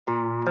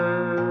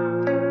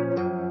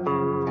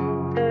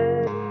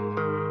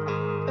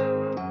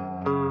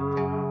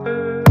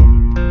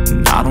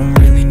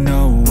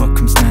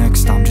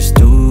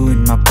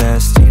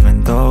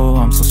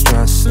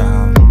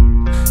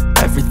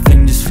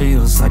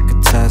like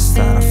a test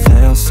that I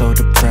fail, so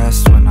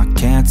depressed when I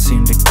can't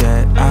seem to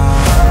get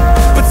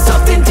out. But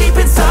something deep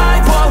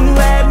inside won't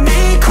let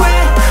me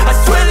quit. I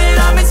swear that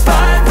I'm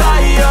inspired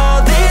by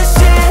all this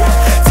shit.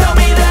 Tell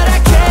me that I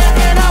can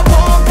and I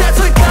won't, that's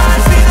what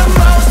guides me the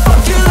most.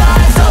 Fuck your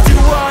lies, I'll do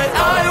what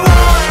I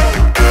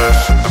want.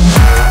 Gas in the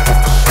middle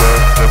of the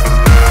set, never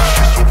leave,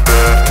 she's so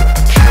bad that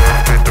the chick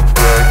made the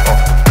brag.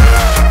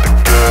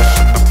 The gas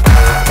in the middle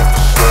of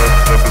the set,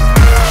 never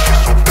leave,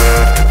 she's so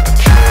bad that the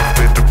chick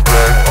made the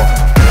brag.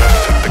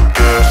 The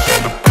gas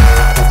in the middle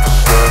of the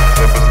set,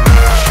 never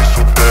leave, she's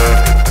so bad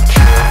that the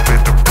chick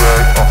made the brag.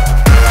 The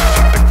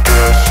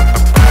gas in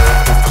the middle of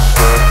the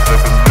set,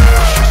 never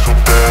leave, she's so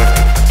bad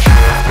that the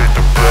chick made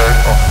the brag.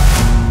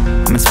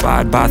 I'm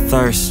inspired by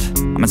thirst,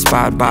 I'm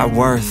inspired by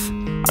worth.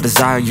 I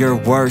desire your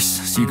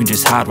worst, so you can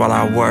just hide while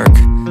I work.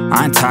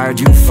 I ain't tired,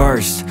 you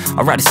first.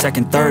 I'll write a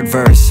second, third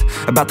verse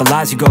about the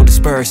lies you go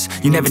disperse.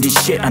 You never did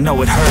shit, I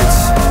know it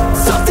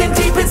hurts. Something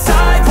deep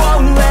inside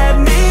won't let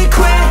me